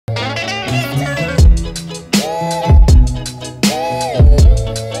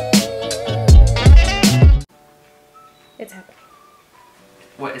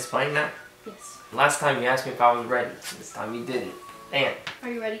playing now? Yes. Last time you asked me if I was ready. This time you didn't. Man. Are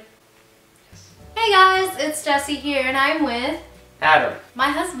you ready? Yes. Hey guys, it's Jessie here, and I'm with... Adam. My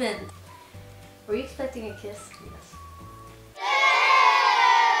husband. Were you expecting a kiss? Yes.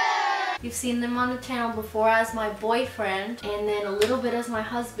 You've seen them on the channel before as my boyfriend, and then a little bit as my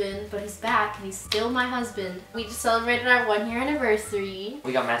husband, but he's back and he's still my husband. We just celebrated our 1-year anniversary.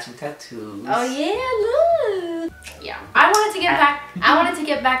 We got matching tattoos. Oh yeah, look. Yeah. I wanted to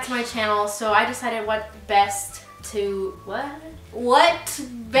get back to my channel, so I decided what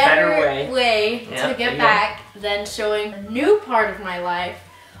better way to get back than showing a new part of my life,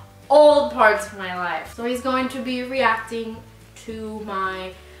 old parts of my life. So he's going to be reacting to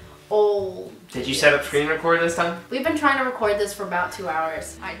my old. Did you set up screen record this time? We've been trying to record this for about 2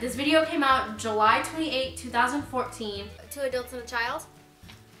 hours. Alright, this video came out July 28, 2014. 2 adults and a child?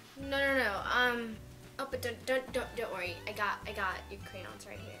 No. Oh, but don't worry. I got your crayons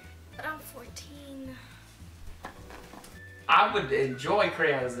right here. But I'm 14. I would enjoy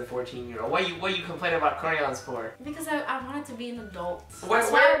crayons as a 14-year-old. What you complaining about crayons for? Because I wanted to be an adult. Where's...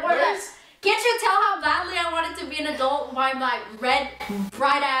 Can't you tell how badly I wanted to be an adult by my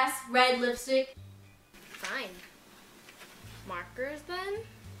bright ass red lipstick? Fine. Markers then?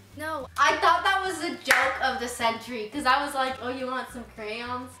 No. I thought that was a joke of the century because I was like, oh, you want some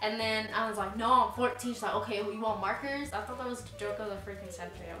crayons? And then I was like, no, I'm 14. She's like, okay, well, you want markers? I thought that was a joke of the freaking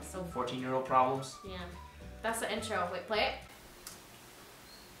century. I was so 14-year-old problems. Yeah. That's the intro. Wait, play it.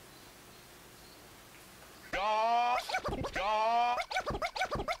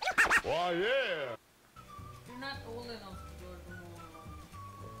 Why, yeah. You're not old enough to do it tomorrow.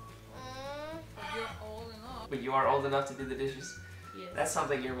 But you're old enough. But you are old enough to do the dishes? Yes. That's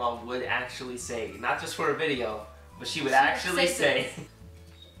something your mom would actually say. Not just for a video, but she would actually say.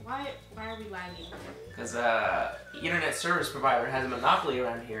 Why are we lagging? Because internet service provider has a monopoly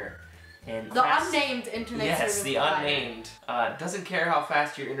around here. And the unnamed internet service provider. Yes, the unnamed. Doesn't care how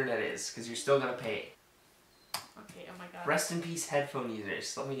fast your internet is, because you're still going to pay. Okay, oh my god. Rest in peace, headphone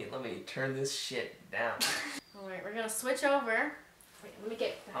users. Let me turn this shit down. Alright, we're gonna switch over. Wait, let me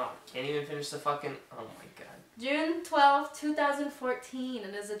get... Oh, can't even finish the fucking... Oh my god. June 12th, 2014,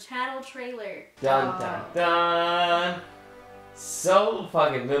 and there's a channel trailer. Dun dun dun! So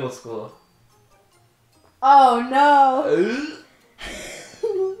fucking middle school. Oh no!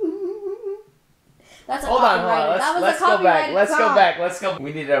 That's a hold on. Let's go back. Let's go.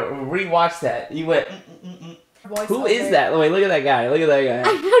 We need to rewatch that. You went. Who is that? Wait, look at that guy. Look at that guy. I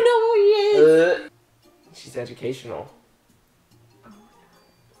don't know who he is. She's educational.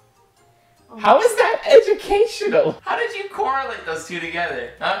 Oh how is that educational? How did you correlate those two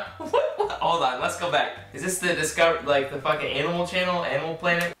together? Huh? What? Hold on. Let's go back. Is this the the fucking Animal Channel, Animal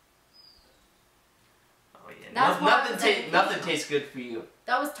Planet? Oh yeah. Nothing tastes good for you.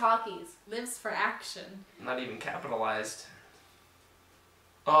 That was Talkies. Lives for action. Not even capitalized.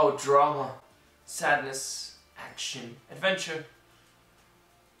 Oh, drama, sadness, action, adventure.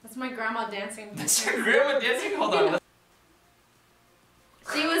 That's my grandma dancing. That's your grandma dancing? Hold on.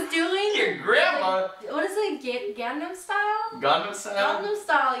 She was doing... Your grandma? Like, what is it? Gangnam Style? Gangnam Style? Gangnam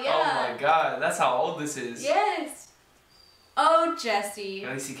Style, yeah. Oh my god, that's how old this is. Yes. Oh, Jessie.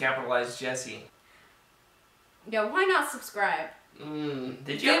 At least he capitalized Jessie. Yeah, why not subscribe?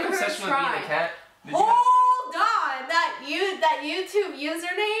 Did you have an obsession with being a cat? Hold on! That YouTube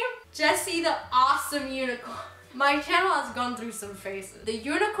username? Jessie the Awesome Unicorn. My channel has gone through some phases. The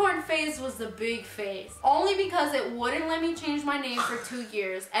unicorn phase was the big phase. Only because it wouldn't let me change my name for 2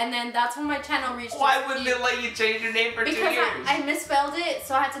 years. And then that's when my channel reached... Why wouldn't it let you change your name for 2 years? Because I misspelled it,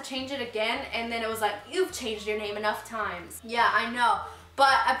 so I had to change it again. And then it was like, you've changed your name enough times. Yeah, I know.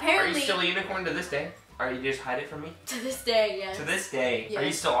 But apparently... Are you still a unicorn to this day? Or you just hide it from me? To this day, yes. To this day. Yes. Are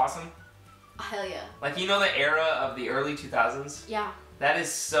you still awesome? Hell yeah. Like, you know the era of the early 2000s? Yeah. That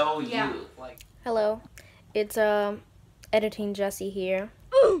is so you. Like. Hello. It's editing Jessie here.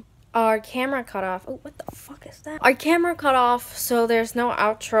 Our camera cut off. Oh, what the fuck is that? Our camera cut off, so there's no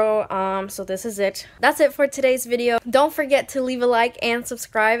outro. So this is it. That's it for today's video. Don't forget to leave a like and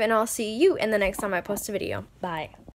subscribe, and I'll see you in the next time I post a video. Bye.